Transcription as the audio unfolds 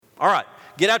All right,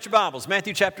 get out your Bibles.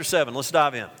 Matthew chapter 7. Let's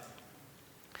dive in.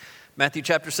 Matthew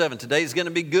chapter 7. Today's going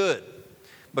to be good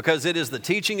because it is the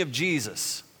teaching of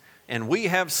Jesus, and we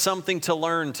have something to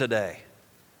learn today.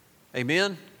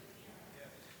 Amen?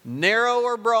 Narrow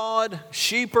or broad,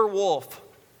 sheep or wolf.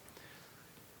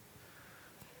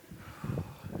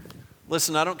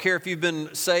 Listen, I don't care if you've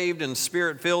been saved and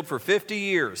Spirit-filled for 50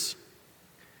 years.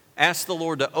 Ask the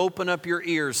Lord to open up your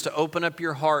ears, to open up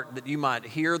your heart, that you might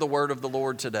hear the word of the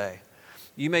Lord today.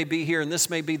 You may be here, and this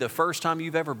may be the first time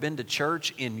you've ever been to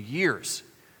church in years.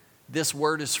 This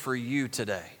word is for you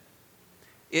today.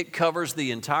 It covers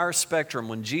the entire spectrum.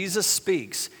 When Jesus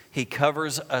speaks, He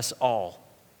covers us all.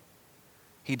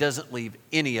 He doesn't leave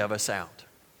any of us out.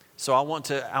 So I want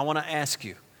to ask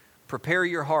you, prepare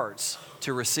your hearts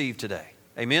to receive today.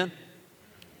 Amen?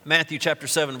 Matthew chapter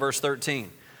 7, verse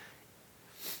 13.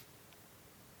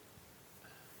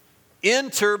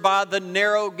 Enter by the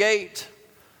narrow gate,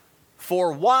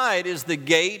 for wide is the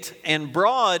gate and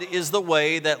broad is the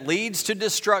way that leads to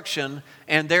destruction,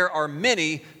 and there are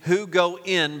many who go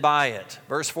in by it.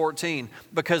 Verse 14,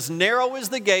 because narrow is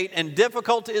the gate and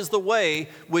difficult is the way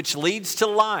which leads to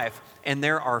life, and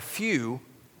there are few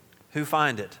who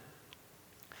find it.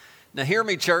 Now hear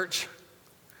me, church.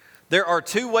 There are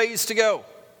two ways to go.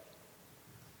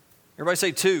 Everybody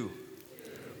say two.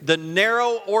 The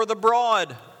narrow or the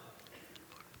broad.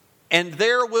 And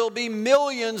there will be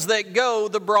millions that go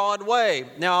the broad way.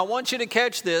 Now, I want you to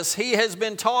catch this. He has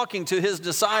been talking to His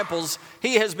disciples.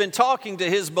 He has been talking to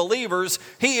His believers.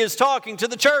 He is talking to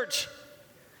the church.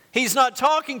 He's not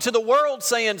talking to the world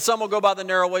saying some will go by the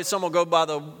narrow way, some will go by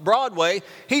the broad way.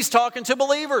 He's talking to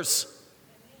believers.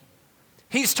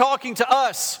 He's talking to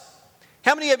us.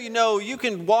 How many of you know you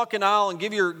can walk an aisle and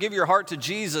give your heart to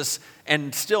Jesus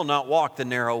and still not walk the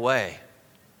narrow way?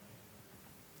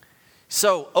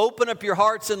 So open up your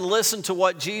hearts and listen to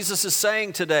what Jesus is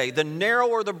saying today. The narrow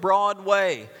or the broad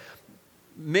way.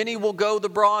 Many will go the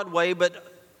broad way,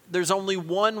 but there's only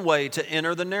one way to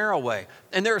enter the narrow way.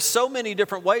 And there are so many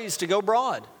different ways to go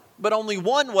broad, but only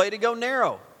one way to go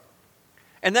narrow.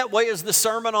 And that way is the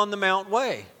Sermon on the Mount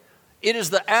way. It is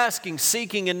the asking,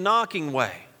 seeking, and knocking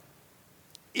way.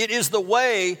 It is the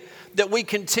way that we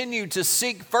continue to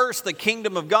seek first the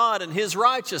kingdom of God and His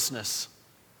righteousness.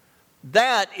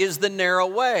 That is the narrow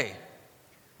way,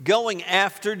 going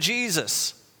after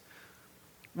Jesus.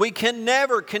 We can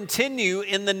never continue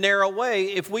in the narrow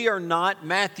way if we are not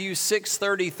Matthew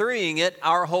 6:33ing it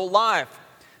our whole life.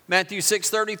 Matthew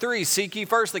 6:33, seek ye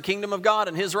first the kingdom of God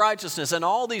and His righteousness, and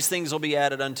all these things will be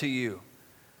added unto you.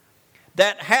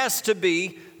 That has to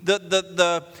be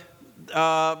the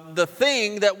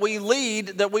thing that we lead,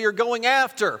 that we are going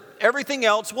after. Everything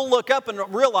else, we'll look up and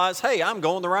realize, hey, I'm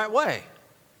going the right way.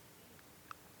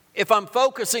 If I'm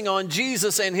focusing on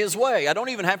Jesus and His way, I don't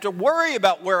even have to worry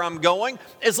about where I'm going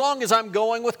as long as I'm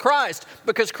going with Christ,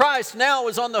 because Christ now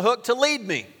is on the hook to lead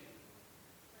me.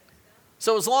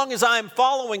 So as long as I'm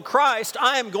following Christ,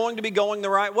 I am going to be going the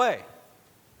right way.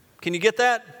 Can you get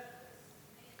that?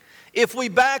 If we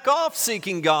back off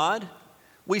seeking God,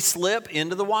 we slip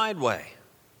into the wide way.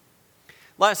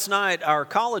 Last night, our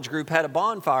college group had a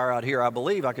bonfire out here, I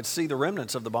believe. I could see the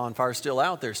remnants of the bonfire still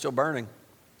out there, still burning.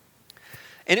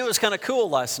 And it was kind of cool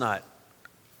last night.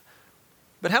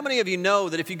 But how many of you know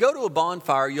that if you go to a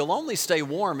bonfire, you'll only stay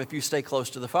warm if you stay close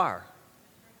to the fire?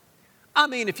 I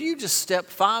mean, if you just step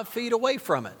 5 feet away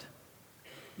from it,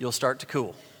 you'll start to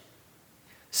cool.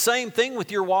 Same thing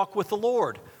with your walk with the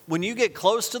Lord. When you get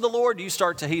close to the Lord, you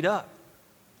start to heat up.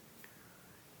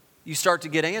 You start to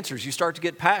get answers. You start to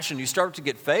get passion. You start to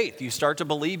get faith. You start to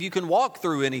believe you can walk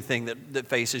through anything that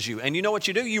faces you. And you know what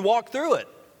you do? You walk through it.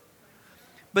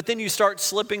 But then you start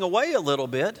slipping away a little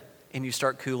bit and you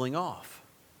start cooling off.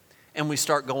 And we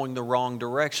start going the wrong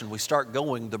direction. We start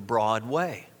going the broad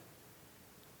way.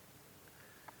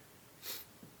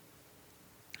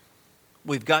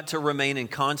 We've got to remain in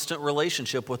constant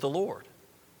relationship with the Lord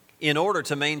in order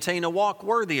to maintain a walk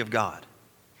worthy of God.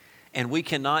 And we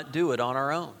cannot do it on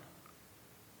our own,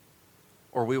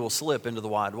 or we will slip into the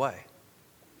wide way.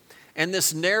 And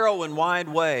this narrow and wide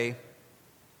way,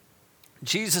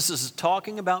 Jesus is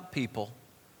talking about people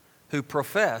who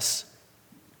profess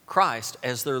Christ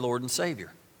as their Lord and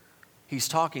Savior. He's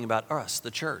talking about us, the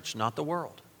church, not the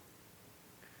world.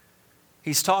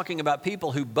 He's talking about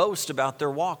people who boast about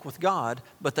their walk with God,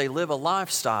 but they live a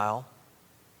lifestyle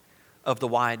of the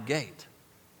wide gate,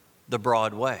 the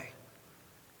broad way.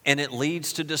 And it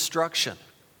leads to destruction.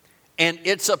 And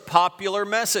it's a popular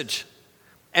message.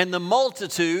 And the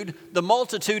multitude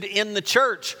in the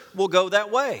church will go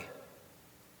that way.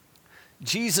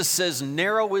 Jesus says,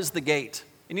 narrow is the gate.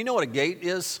 And you know what a gate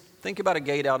is? Think about a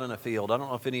gate out in a field. I don't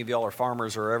know if any of y'all are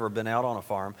farmers or ever been out on a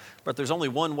farm, but there's only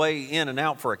one way in and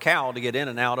out for a cow to get in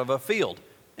and out of a field,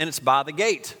 and it's by the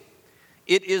gate.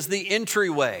 It is the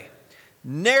entryway.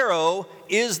 Narrow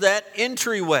is that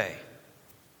entryway.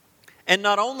 And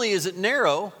not only is it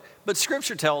narrow, but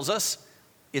Scripture tells us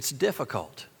it's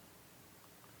difficult.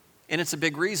 And it's a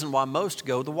big reason why most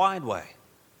go the wide way,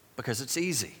 because it's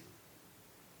easy.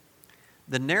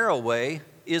 The narrow way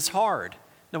is hard.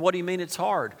 Now, what do you mean it's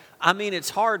hard? I mean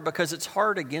it's hard because it's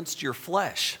hard against your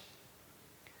flesh.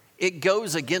 It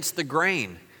goes against the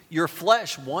grain. Your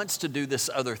flesh wants to do this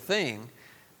other thing.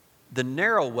 The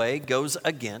narrow way goes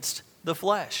against the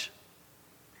flesh.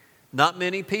 Not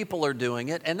many people are doing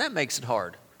it, and that makes it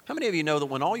hard. How many of you know that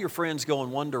when all your friends go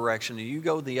in one direction and you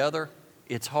go the other,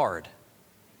 it's hard?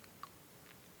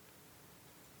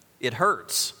 It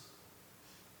hurts.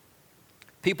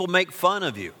 People make fun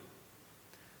of you.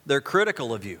 They're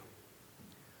critical of you.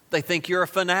 They think you're a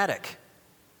fanatic.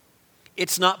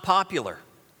 It's not popular.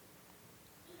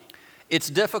 It's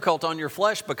difficult on your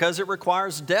flesh because it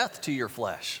requires death to your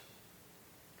flesh.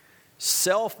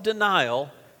 Self-denial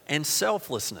and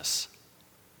selflessness.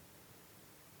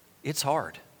 It's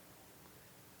hard.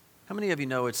 How many of you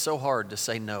know it's so hard to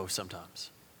say no sometimes?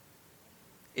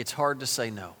 It's hard to say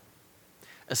no,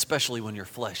 especially when your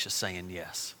flesh is saying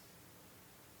yes.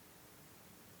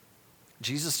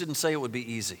 Jesus didn't say it would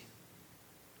be easy.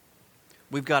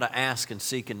 We've got to ask and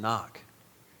seek and knock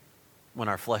when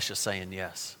our flesh is saying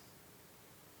yes.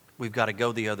 We've got to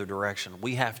go the other direction.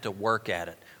 We have to work at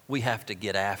it. We have to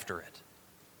get after it.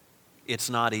 It's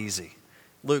not easy.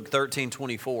 Luke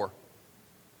 13:24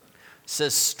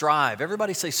 says strive.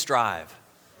 Everybody say strive.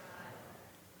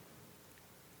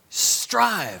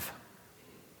 Strive.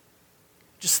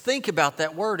 Just think about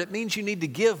that word. It means you need to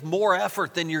give more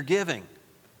effort than you're giving.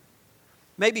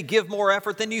 Maybe give more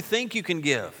effort than you think you can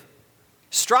give.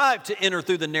 Strive to enter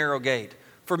through the narrow gate.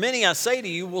 For many, I say to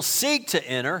you, will seek to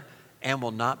enter and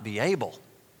will not be able.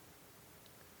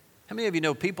 How many of you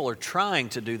know people are trying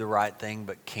to do the right thing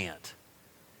but can't?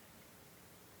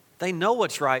 They know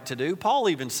what's right to do. Paul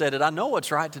even said it, I know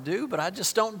what's right to do, but I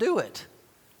just don't do it.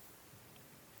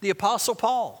 The Apostle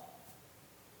Paul.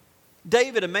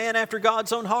 David, a man after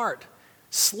God's own heart,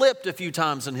 slipped a few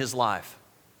times in his life.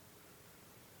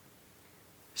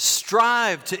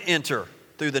 Strive to enter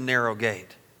through the narrow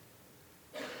gate.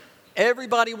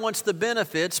 Everybody wants the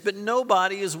benefits, but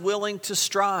nobody is willing to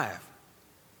strive.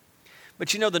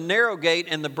 But you know, the narrow gate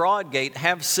and the broad gate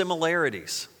have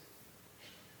similarities.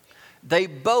 They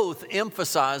both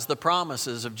emphasize the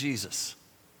promises of Jesus.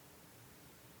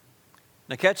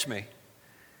 Now catch me.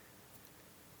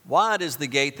 Wide is the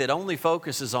gate that only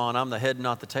focuses on I'm the head,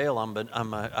 not the tail. I'm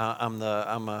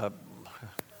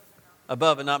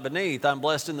above and not beneath. I'm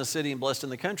blessed in the city and blessed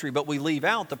in the country. But we leave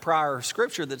out the prior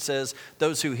scripture that says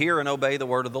those who hear and obey the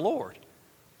word of the Lord.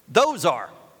 Those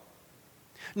are.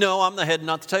 No, I'm the head and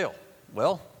not the tail.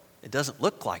 Well, it doesn't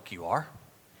look like you are.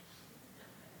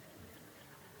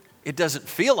 It doesn't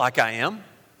feel like I am,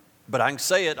 but I can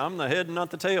say it. I'm the head and not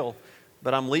the tail.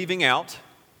 But I'm leaving out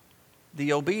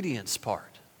the obedience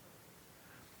part.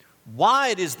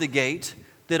 Wide is the gate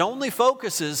that only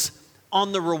focuses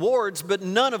on the rewards, but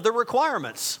none of the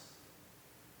requirements.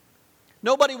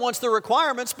 Nobody wants the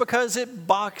requirements because it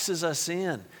boxes us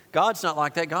in. God's not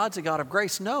like that. God's a God of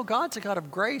grace. No, God's a God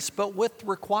of grace, but with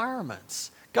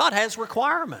requirements. God has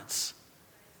requirements.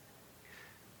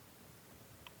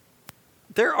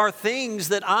 There are things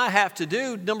that I have to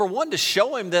do, number one, to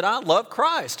show him that I love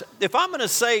Christ. If I'm going to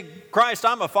say, Christ,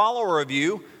 I'm a follower of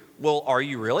you, well, are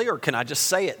you really? Or can I just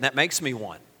say it and that makes me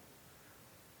one?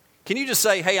 Can you just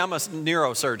say, hey, I'm a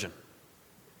neurosurgeon?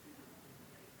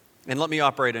 And let me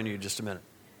operate on you just a minute.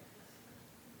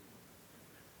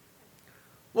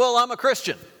 Well, I'm a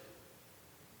Christian.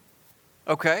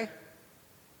 Okay.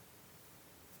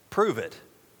 Prove it.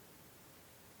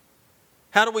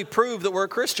 How do we prove that we're a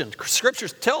Christian? Scripture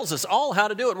tells us all how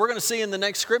to do it. We're going to see in the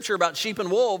next scripture about sheep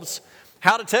and wolves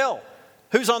how to tell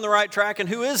who's on the right track and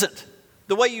who isn't.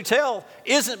 The way you tell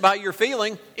isn't by your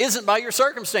feeling, isn't by your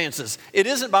circumstances. It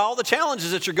isn't by all the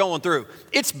challenges that you're going through.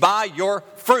 It's by your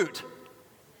fruit.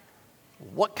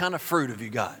 What kind of fruit have you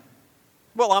got?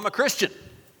 Well, I'm a Christian.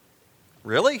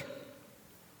 Really?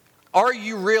 Are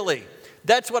you really?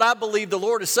 That's what I believe the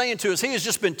Lord is saying to us. He has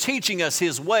just been teaching us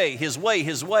His way, His way,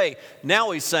 His way.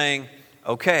 Now He's saying,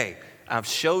 okay, I've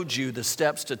showed you the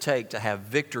steps to take to have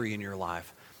victory in your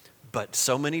life. But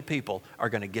so many people are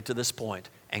going to get to this point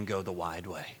and go the wide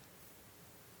way.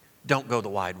 Don't go the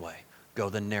wide way. Go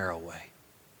the narrow way.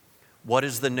 What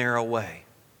is the narrow way?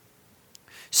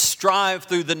 Strive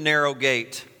through the narrow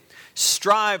gate.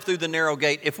 Strive through the narrow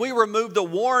gate. If we remove the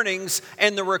warnings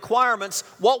and the requirements,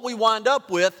 what we wind up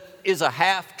with is a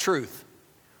half-truth.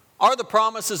 Are the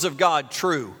promises of God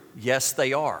true? Yes,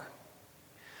 they are.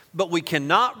 But we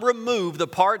cannot remove the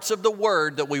parts of the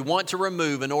Word that we want to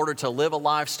remove in order to live a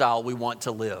lifestyle we want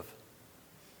to live.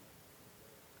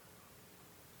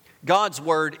 God's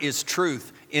Word is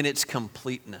truth in its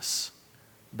completeness,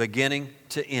 beginning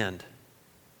to end.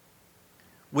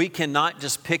 We cannot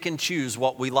just pick and choose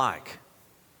what we like.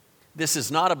 This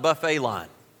is not a buffet line.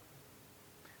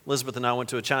 Elizabeth and I went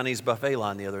to a Chinese buffet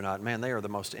line the other night. Man, they are the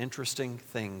most interesting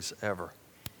things ever.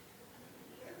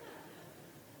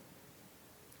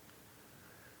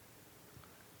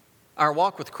 Our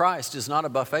walk with Christ is not a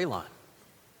buffet line.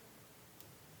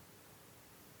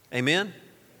 Amen?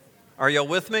 Are y'all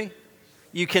with me?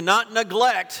 You cannot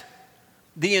neglect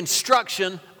the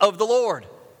instruction of the Lord.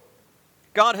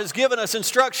 God has given us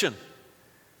instruction.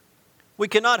 We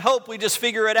cannot hope we just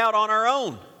figure it out on our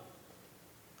own.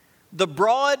 The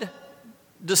broad,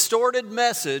 distorted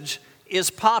message is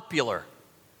popular.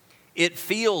 It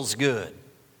feels good.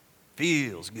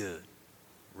 Feels good.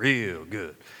 Real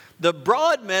good. The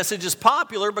broad message is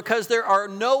popular because there are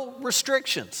no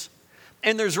restrictions.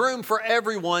 And there's room for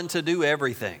everyone to do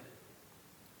everything.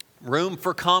 Room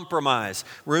for compromise.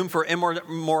 Room for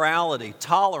immorality,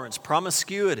 tolerance,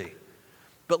 promiscuity.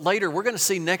 But later, we're going to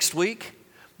see next week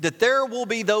that there will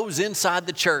be those inside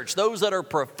the church, those that are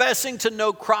professing to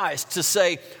know Christ, to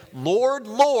say, Lord,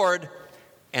 Lord,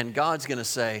 and God's going to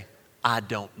say, I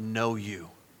don't know you.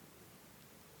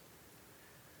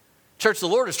 Church, the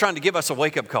Lord is trying to give us a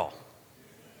wake-up call.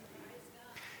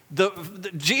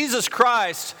 Jesus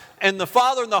Christ and the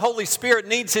Father and the Holy Spirit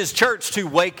needs His church to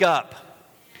wake up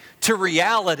to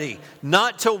reality,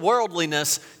 not to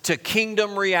worldliness, to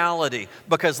kingdom reality.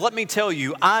 Because let me tell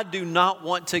you, I do not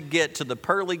want to get to the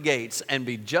pearly gates and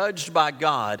be judged by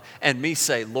God and me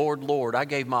say, Lord, Lord, I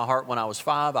gave my heart when I was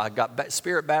 5, I got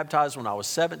spirit baptized when I was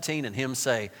 17, and Him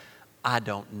say, I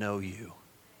don't know you.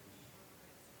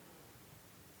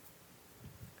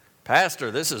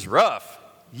 Pastor, this is rough.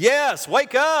 Yes,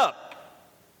 wake up.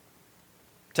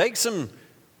 Take some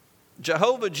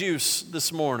Jehovah juice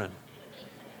this morning.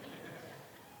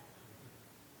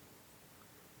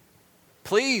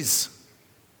 Please.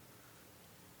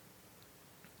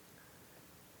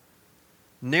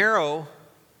 The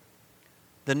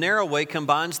narrow way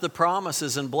combines the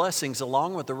promises and blessings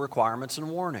along with the requirements and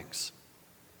warnings.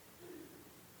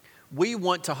 We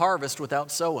want to harvest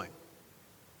without sowing.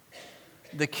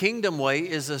 The kingdom way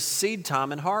is a seed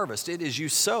time and harvest. It is you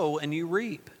sow and you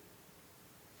reap.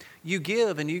 You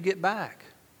give and you get back.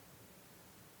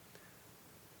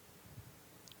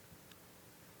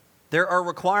 There are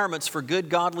requirements for good,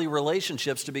 godly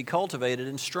relationships to be cultivated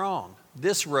and strong.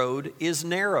 This road is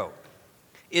narrow.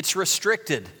 It's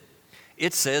restricted.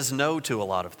 It says no to a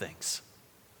lot of things.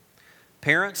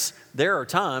 Parents, there are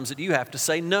times that you have to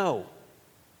say no.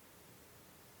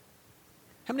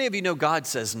 How many of you know God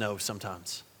says no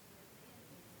sometimes?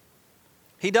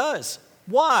 He does.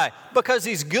 Why? Because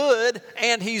He's good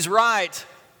and He's right.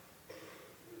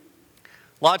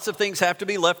 Lots of things have to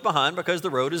be left behind because the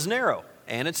road is narrow.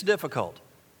 And it's difficult.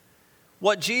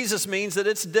 What Jesus means that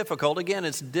it's difficult, again,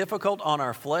 it's difficult on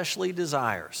our fleshly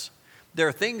desires. There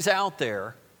are things out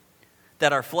there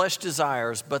that our flesh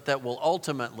desires, but that will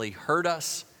ultimately hurt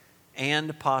us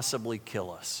and possibly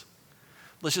kill us.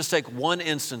 Let's just take one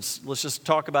instance. Let's just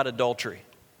talk about adultery.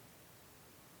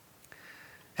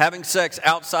 Having sex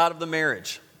outside of the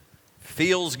marriage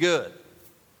feels good,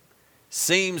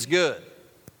 seems good,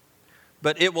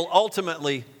 but it will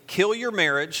ultimately kill your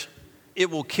marriage. It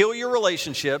will kill your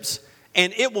relationships,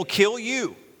 and it will kill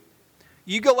you.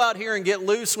 You go out here and get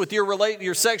loose with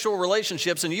your sexual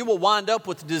relationships, and you will wind up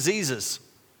with diseases.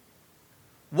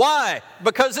 Why?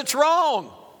 Because it's wrong.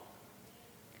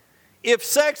 If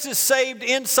sex is saved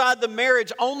inside the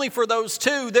marriage only for those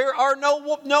two, there are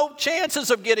no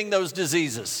chances of getting those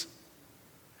diseases.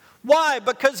 Why?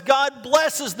 Because God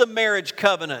blesses the marriage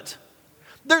covenant.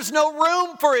 There's no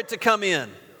room for it to come in.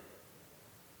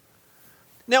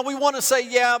 Now we want to say,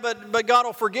 yeah, but God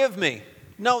will forgive me.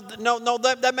 No,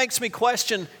 that makes me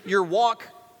question your walk.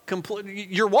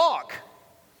 Your walk.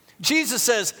 Jesus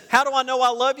says, how do I know I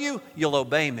love you? You'll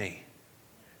obey me.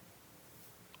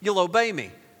 You'll obey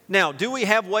me. Now, do we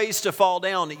have ways to fall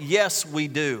down? Yes, we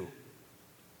do.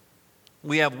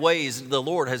 We have ways. The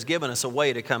Lord has given us a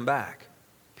way to come back.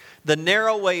 The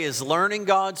narrow way is learning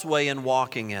God's way and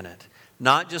walking in it.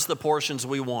 Not just the portions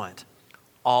we want.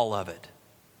 All of it.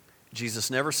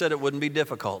 Jesus never said it wouldn't be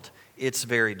difficult. It's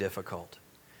very difficult.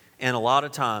 And a lot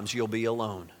of times you'll be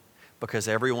alone because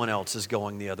everyone else is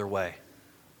going the other way.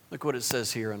 Look what it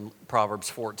says here in Proverbs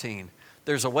 14.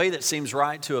 There's a way that seems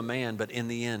right to a man, but in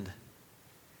the end,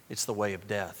 it's the way of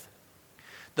death.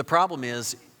 The problem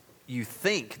is, you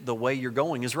think the way you're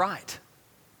going is right.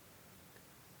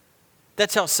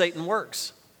 That's how Satan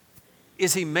works,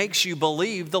 is he makes you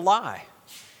believe the lie.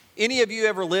 Any of you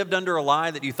ever lived under a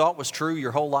lie that you thought was true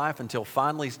your whole life until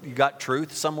finally you got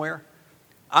truth somewhere?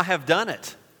 I have done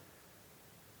it.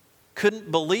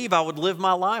 Couldn't believe I would live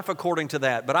my life according to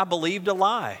that, but I believed a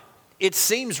lie. It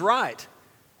seems right.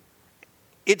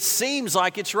 It seems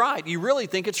like it's right. You really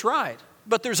think it's right.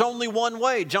 But there's only one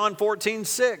way. John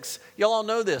 14:6. Y'all all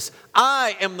know this.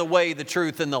 I am the way, the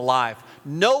truth, and the life.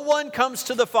 No one comes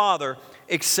to the Father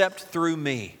except through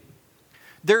me.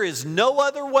 There is no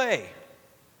other way.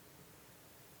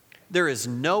 There is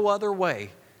no other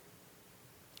way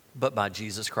but by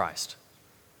Jesus Christ.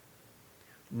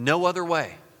 No other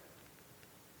way.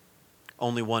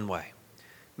 Only one way.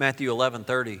 Matthew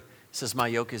 11:30 says, my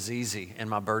yoke is easy and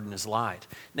my burden is light.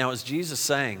 Now, is Jesus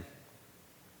saying,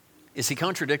 is he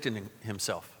contradicting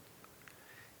himself?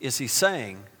 Is he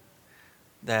saying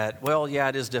that, well, yeah,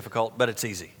 it is difficult, but it's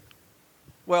easy?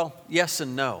 Well, yes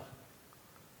and no.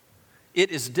 It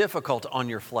is difficult on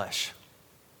your flesh.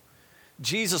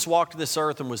 Jesus walked this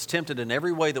earth and was tempted in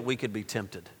every way that we could be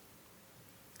tempted.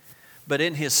 But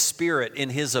in his spirit, in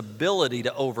his ability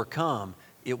to overcome,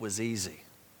 it was easy.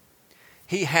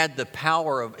 He had the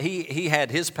power of, he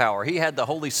had his power. He had the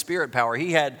Holy Spirit power.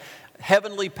 He had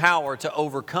heavenly power to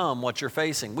overcome what you're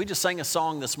facing. We just sang a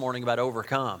song this morning about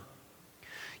overcome.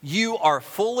 You are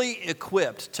fully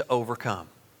equipped to overcome.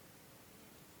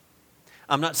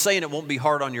 I'm not saying it won't be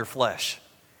hard on your flesh.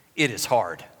 It is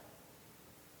hard.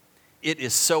 It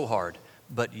is so hard,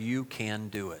 but you can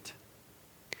do it.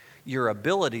 Your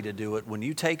ability to do it, when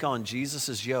you take on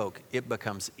Jesus' yoke, it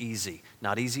becomes easy.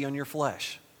 Not easy on your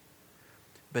flesh,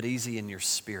 but easy in your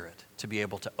spirit to be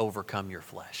able to overcome your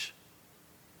flesh.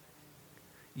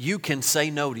 You can say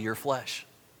no to your flesh.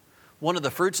 One of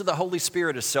the fruits of the Holy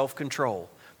Spirit is self-control.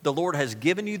 The Lord has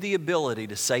given you the ability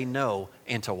to say no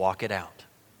and to walk it out.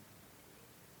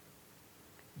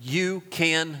 You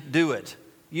can do it.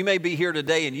 You may be here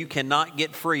today and you cannot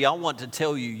get free. I want to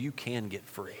tell you, you can get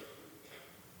free.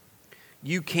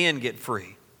 You can get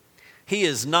free. He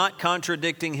is not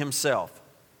contradicting himself.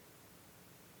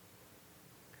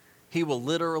 He will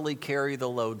literally carry the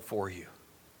load for you.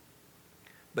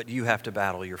 But you have to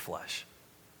battle your flesh.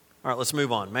 All right, let's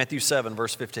move on. Matthew 7,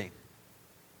 verse 15.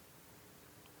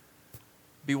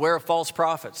 Beware of false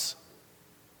prophets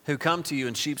who come to you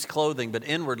in sheep's clothing, but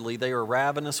inwardly they are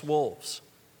ravenous wolves.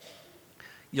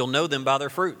 You'll know them by their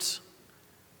fruits.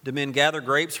 Do men gather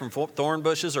grapes from thorn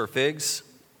bushes or figs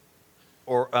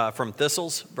or from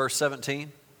thistles? Verse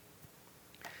 17.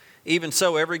 Even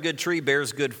so, every good tree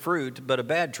bears good fruit, but a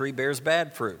bad tree bears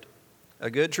bad fruit. A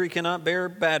good tree cannot bear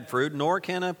bad fruit, nor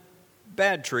can a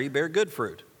bad tree bear good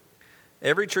fruit.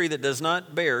 Every tree that does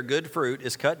not bear good fruit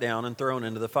is cut down and thrown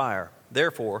into the fire.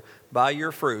 Therefore, by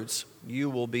your fruits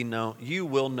you will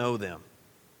know them.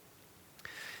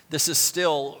 This is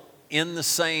still in the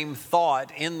same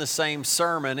thought, in the same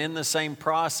sermon, in the same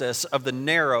process of the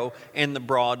narrow and the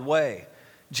broad way.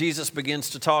 Jesus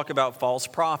begins to talk about false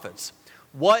prophets.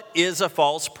 What is a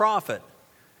false prophet?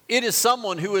 It is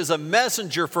someone who is a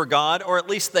messenger for God, or at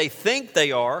least they think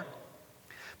they are,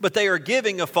 but they are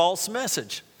giving a false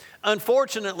message.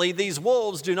 Unfortunately, these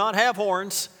wolves do not have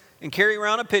horns and carry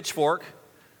around a pitchfork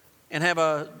and have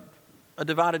a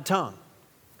divided tongue.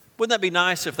 Wouldn't that be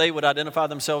nice if they would identify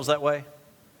themselves that way?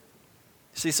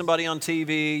 You see somebody on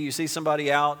TV, you see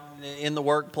somebody out in the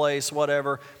workplace,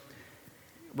 whatever.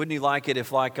 Wouldn't you like it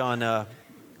if like on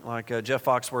Jeff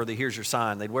Foxworthy, here's your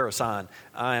sign, they'd wear a sign,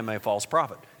 I am a false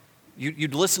prophet.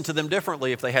 You'd listen to them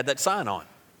differently if they had that sign on.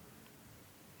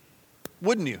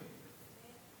 Wouldn't you?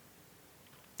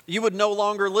 You would no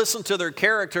longer listen to their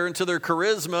character and to their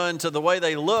charisma and to the way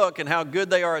they look and how good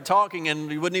they are at talking,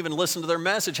 and you wouldn't even listen to their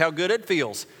message, how good it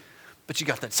feels. But you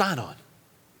got that sign on.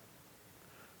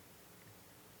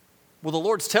 Well, the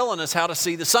Lord's telling us how to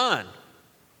see the sign.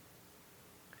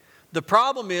 The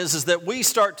problem is that we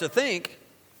start to think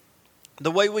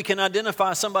the way we can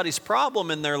identify somebody's problem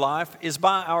in their life is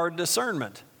by our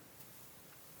discernment.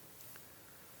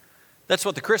 That's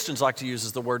what the Christians like to use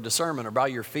as the word discernment, or by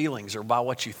your feelings, or by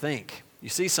what you think. You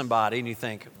see somebody and you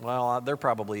think, well, they're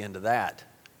probably into that.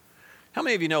 How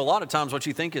many of you know a lot of times what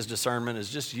you think is discernment is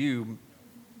just you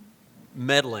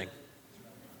meddling?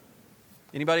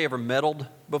 Anybody ever meddled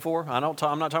before? I'm not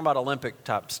talking about Olympic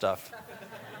type stuff.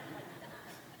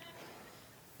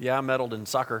 Yeah, I meddled in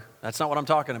soccer. That's not what I'm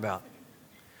talking about.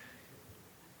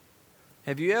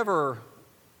 Have you ever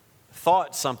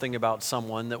thought something about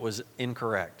someone that was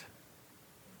incorrect.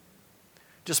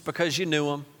 Just because you knew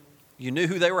them, you knew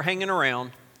who they were hanging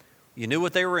around, you knew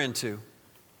what they were into.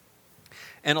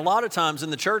 And a lot of times in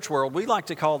the church world, we like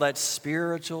to call that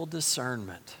spiritual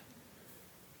discernment.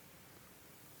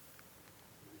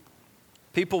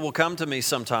 People will come to me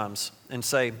sometimes and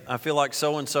say, I feel like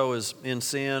so-and-so is in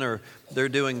sin, or they're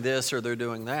doing this or they're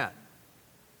doing that.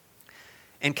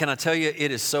 And can I tell you, it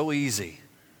is so easy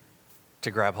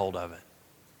to grab hold of it.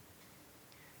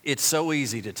 It's so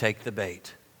easy to take the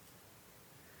bait.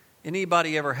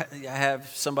 Anybody ever have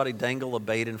somebody dangle a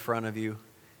bait in front of you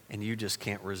and you just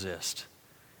can't resist?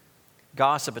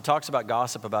 Gossip, it talks about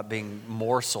gossip about being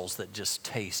morsels that just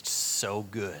taste so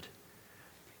good.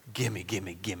 Gimme,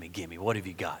 gimme, gimme, gimme. What have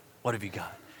you got? What have you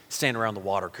got? Stand around the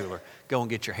water cooler. Go and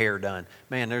get your hair done.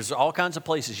 Man, there's all kinds of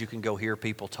places you can go hear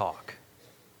people talk.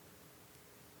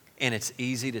 And it's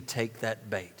easy to take that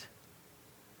bait.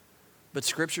 But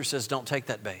Scripture says don't take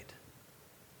that bait.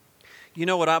 You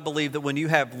know what I believe? That when you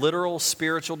have literal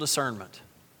spiritual discernment,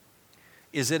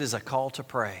 it is a call to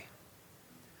pray.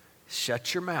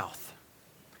 Shut your mouth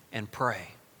and pray.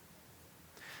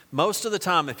 Most of the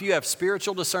time, if you have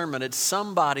spiritual discernment, it's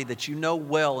somebody that you know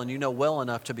well and you know well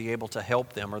enough to be able to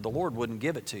help them, or the Lord wouldn't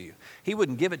give it to you. He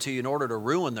wouldn't give it to you in order to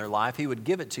ruin their life. He would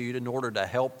give it to you in order to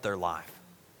help their life.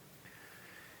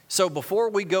 So before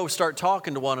we go start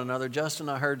talking to one another, Justin,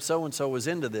 I heard so-and-so was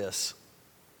into this.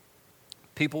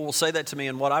 People will say that to me,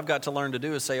 and what I've got to learn to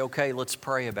do is say, okay, let's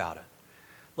pray about it.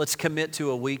 Let's commit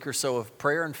to a week or so of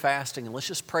prayer and fasting, and let's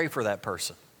just pray for that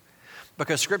person.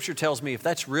 Because Scripture tells me if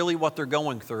that's really what they're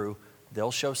going through,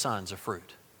 they'll show signs of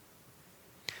fruit.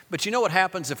 But you know what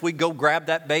happens if we go grab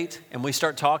that bait and we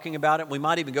start talking about it? We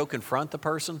might even go confront the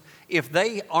person. If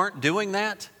they aren't doing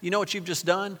that, you know what you've just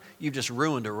done? You've just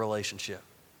ruined a relationship.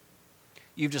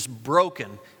 You've just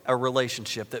broken a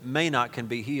relationship that may not can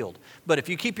be healed. But if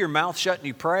you keep your mouth shut and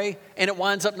you pray and it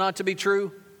winds up not to be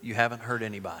true, you haven't hurt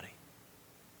anybody.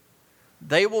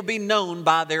 They will be known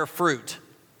by their fruit.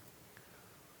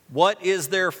 What is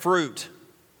their fruit?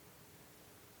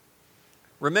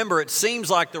 Remember, it seems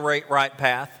like the right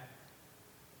path,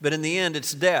 but in the end,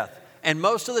 it's death. And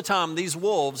most of the time, these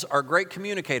wolves are great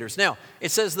communicators. Now,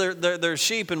 it says they're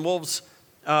sheep and wolves.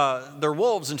 They're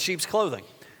wolves in sheep's clothing.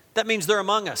 That means they're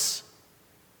among us.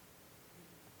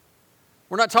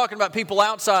 We're not talking about people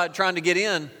outside trying to get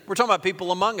in. We're talking about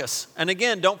people among us. And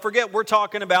again, don't forget, we're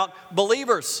talking about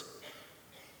believers.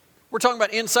 We're talking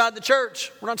about inside the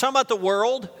church. We're not talking about the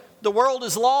world. The world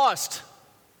is lost.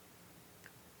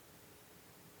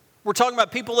 We're talking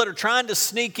about people that are trying to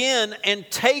sneak in and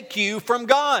take you from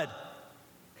God.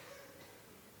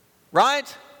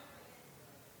 Right?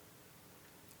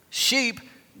 Sheep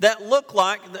that look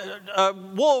like,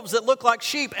 wolves that look like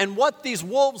sheep. And what these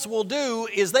wolves will do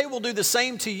is they will do the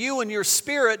same to you and your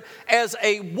spirit as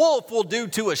a wolf will do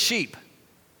to a sheep.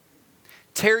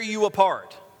 Tear you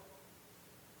apart.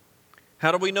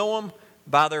 How do we know them?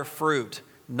 By their fruit,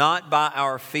 not by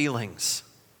our feelings.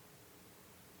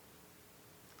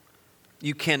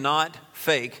 You cannot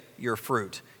fake your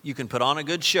fruit. You can put on a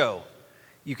good show.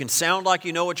 You can sound like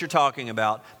you know what you're talking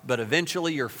about, but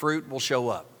eventually your fruit will show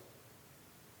up.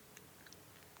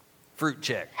 Fruit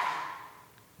check.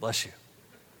 Bless you.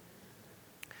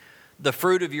 The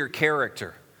fruit of your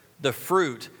character, the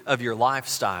fruit of your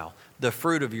lifestyle, the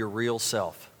fruit of your real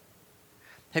self.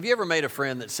 Have you ever made a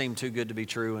friend that seemed too good to be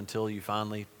true until you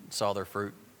finally saw their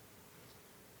fruit?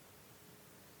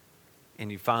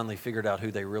 And you finally figured out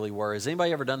who they really were? Has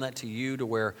anybody ever done that to you, to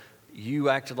where you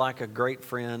acted like a great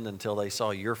friend until they saw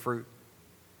your fruit?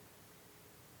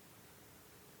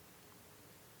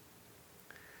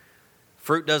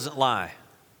 Fruit doesn't lie.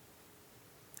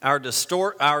 Our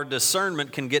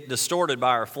discernment can get distorted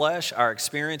by our flesh, our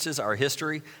experiences, our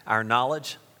history, our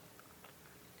knowledge.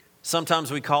 Sometimes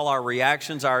we call our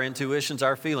reactions, our intuitions,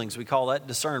 our feelings, we call that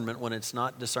discernment when it's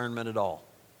not discernment at all.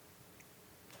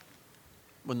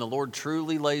 When the Lord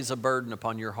truly lays a burden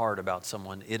upon your heart about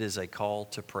someone, it is a call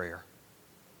to prayer.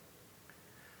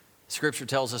 Scripture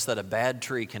tells us that a bad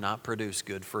tree cannot produce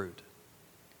good fruit,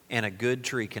 and a good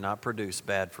tree cannot produce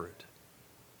bad fruit.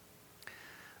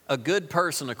 A good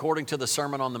person, according to the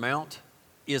Sermon on the Mount,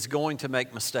 is going to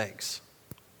make mistakes.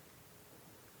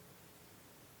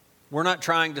 We're not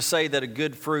trying to say that a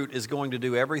good fruit is going to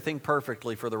do everything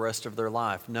perfectly for the rest of their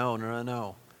life.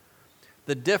 No.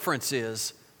 The difference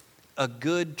is a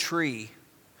good tree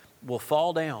will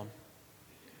fall down,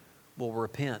 will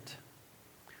repent,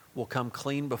 will come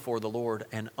clean before the Lord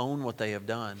and own what they have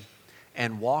done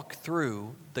and walk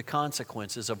through the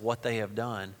consequences of what they have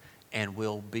done and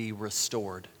will be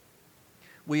restored.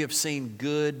 We have seen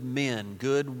good men,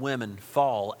 good women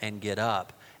fall and get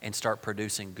up and start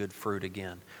producing good fruit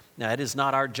again. Now, it is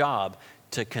not our job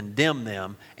to condemn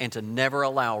them and to never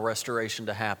allow restoration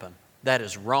to happen. That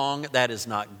is wrong. That is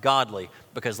not godly.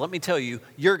 Because let me tell you,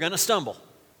 you're going to stumble.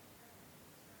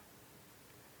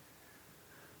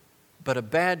 But a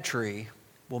bad tree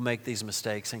will make these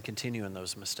mistakes and continue in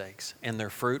those mistakes. And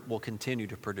their fruit will continue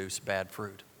to produce bad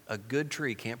fruit. A good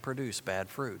tree can't produce bad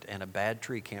fruit, and a bad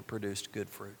tree can't produce good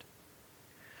fruit.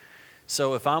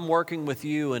 So if I'm working with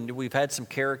you and we've had some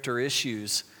character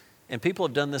issues, and people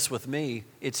have done this with me,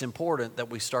 it's important that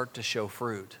we start to show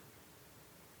fruit.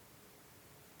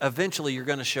 Eventually you're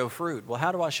going to show fruit. Well,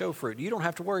 how do I show fruit? You don't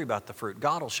have to worry about the fruit.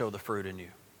 God will show the fruit in you.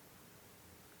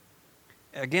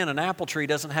 Again, an apple tree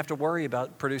doesn't have to worry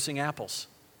about producing apples.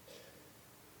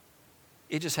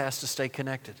 It just has to stay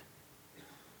connected.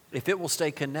 If it will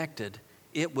stay connected,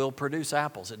 it will produce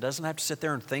apples. It doesn't have to sit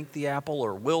there and think the apple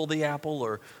or will the apple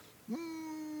or,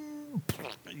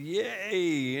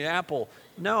 yay, apple.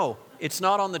 No, it's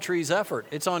not on the tree's effort.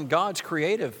 It's on God's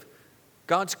creativity.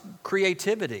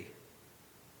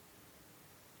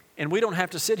 And we don't have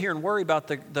to sit here and worry about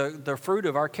the fruit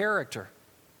of our character.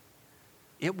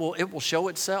 It will show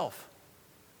itself.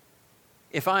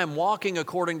 If I am walking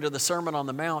according to the Sermon on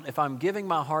the Mount, if I'm giving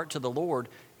my heart to the Lord,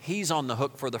 He's on the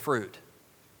hook for the fruit.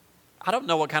 I don't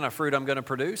know what kind of fruit I'm going to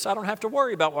produce. I don't have to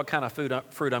worry about what kind of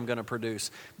fruit I'm going to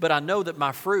produce. But I know that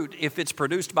my fruit, if it's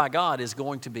produced by God, is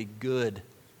going to be good.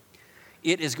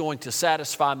 It is going to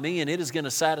satisfy me, and it is going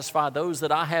to satisfy those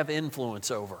that I have influence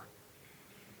over.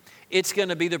 It's going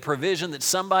to be the provision that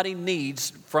somebody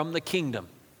needs from the kingdom.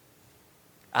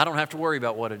 I don't have to worry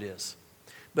about what it is.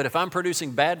 But if I'm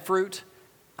producing bad fruit,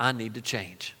 I need to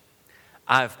change.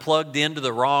 I've plugged into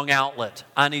the wrong outlet.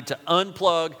 I need to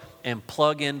unplug and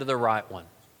plug into the right one.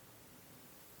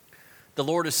 The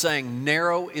Lord is saying,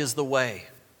 narrow is the way,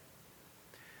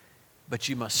 but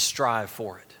you must strive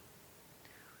for it.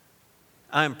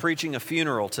 I am preaching a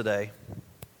funeral today,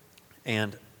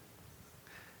 and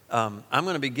I'm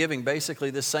going to be giving basically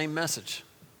the same message,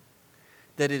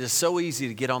 that it is so easy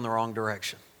to get on the wrong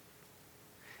direction,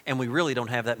 and we really don't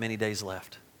have that many days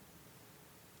left.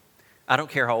 I don't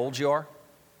care how old you are.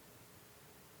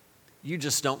 You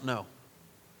just don't know.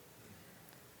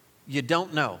 You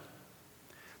don't know.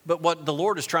 But what the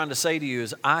Lord is trying to say to you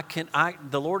is, the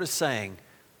Lord is saying,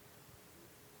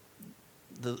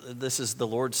 this is the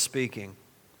Lord speaking,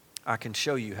 I can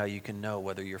show you how you can know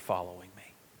whether you're following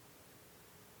me.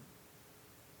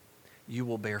 You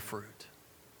will bear fruit.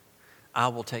 I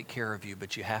will take care of you,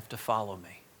 but you have to follow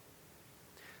me.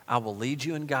 I will lead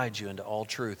you and guide you into all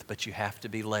truth, but you have to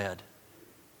be led.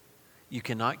 You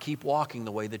cannot keep walking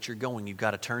the way that you're going. You've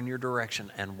got to turn your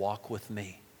direction and walk with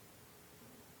me.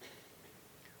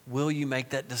 Will you make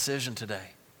that decision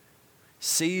today?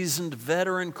 Seasoned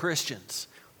veteran Christians,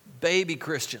 baby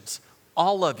Christians,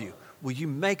 all of you, will you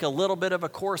make a little bit of a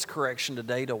course correction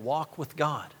today to walk with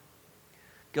God?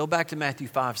 Go back to Matthew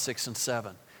 5, 6, and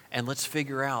 7, and let's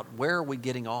figure out where are we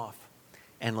getting off,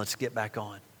 and let's get back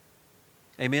on.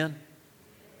 Amen?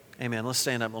 Amen. Let's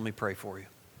stand up and let me pray for you.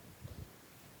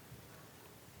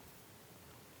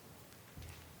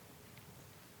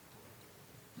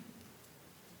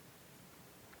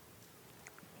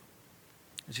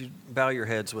 As you bow your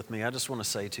heads with me, I just want to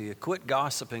say to you, quit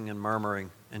gossiping and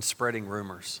murmuring and spreading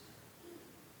rumors.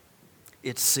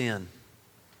 It's sin.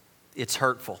 It's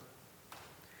hurtful.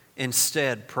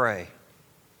 Instead, pray.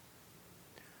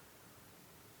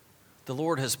 The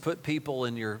Lord has put people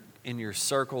in your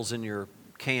circles, in your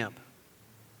camp,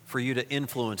 for you to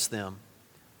influence them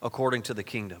according to the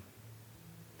kingdom.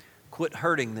 Quit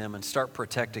hurting them and start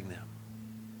protecting them.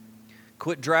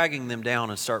 Quit dragging them down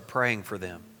and start praying for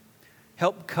them.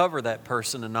 Help cover that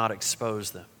person and not expose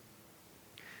them.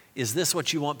 Is this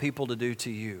what you want people to do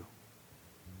to you?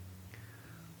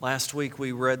 Last week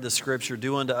we read the scripture,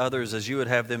 do unto others as you would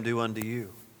have them do unto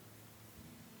you.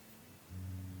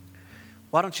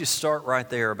 Why don't you start right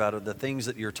there about the things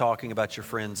that you're talking about your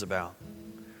friends about?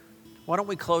 Why don't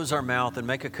we close our mouth and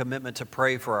make a commitment to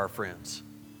pray for our friends?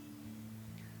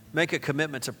 Make a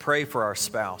commitment to pray for our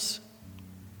spouse.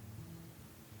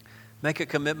 Make a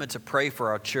commitment to pray for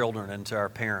our children and to our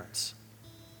parents.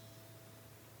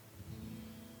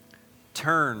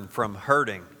 Turn from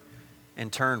hurting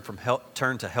and turn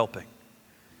to helping.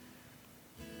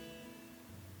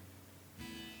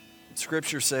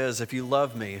 Scripture says, if you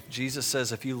love me, if Jesus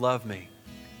says, if you love me,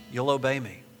 you'll obey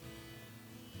me.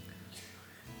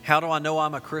 How do I know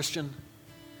I'm a Christian?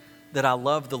 That I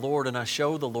love the Lord and I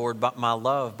show the Lord by my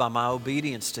love, by my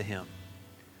obedience to Him.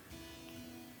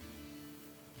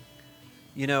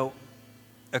 You know,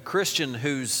 A Christian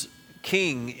whose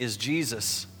king is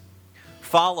Jesus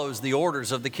follows the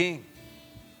orders of the king.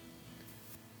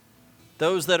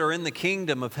 Those that are in the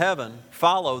kingdom of heaven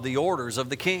follow the orders of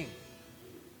the king.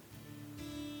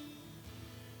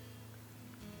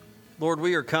 Lord,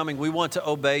 we are coming. We want to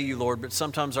obey you, Lord, but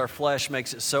sometimes our flesh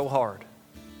makes it so hard.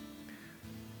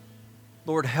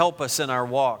 Lord, help us in our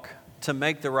walk to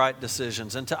make the right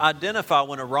decisions and to identify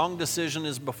when a wrong decision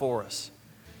is before us.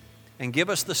 And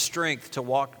give us the strength to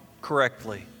walk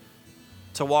correctly,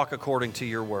 to walk according to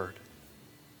your word.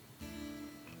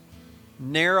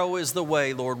 Narrow is the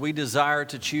way, Lord. We desire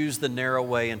to choose the narrow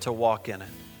way and to walk in it.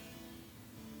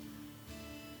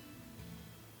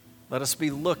 Let us be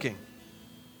looking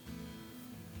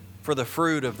for the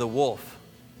fruit of the wolf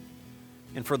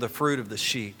and for the fruit of the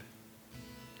sheep.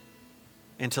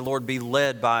 And to, Lord, be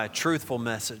led by a truthful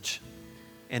message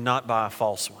and not by a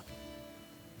false one.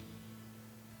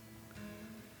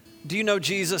 Do you know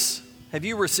Jesus? Have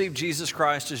you received Jesus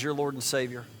Christ as your Lord and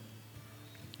Savior?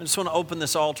 I just want to open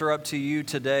this altar up to you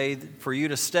today for you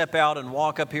to step out and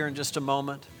walk up here in just a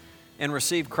moment and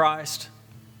receive Christ.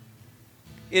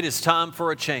 It is time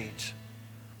for a change.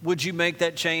 Would you make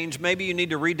that change? Maybe you need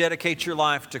to rededicate your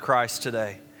life to Christ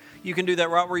today. You can do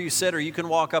that right where you sit, or you can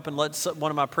walk up and let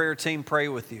one of my prayer team pray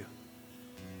with you.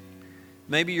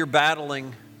 Maybe you're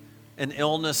battling an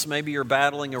illness. Maybe you're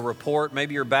battling a report.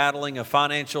 Maybe you're battling a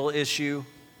financial issue.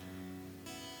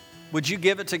 Would you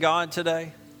give it to God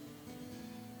today?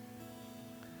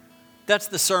 That's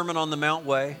the Sermon on the Mount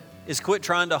way, is quit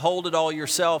trying to hold it all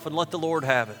yourself and let the Lord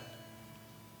have it.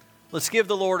 Let's give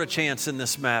the Lord a chance in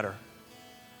this matter.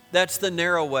 That's the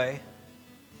narrow way.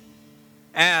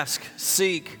 Ask,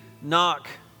 seek, knock.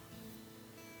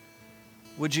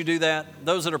 Would you do that?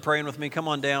 Those that are praying with me, come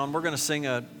on down. We're going to sing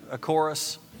a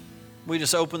chorus. We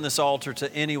just open this altar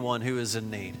to anyone who is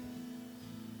in need.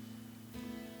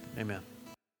 Amen.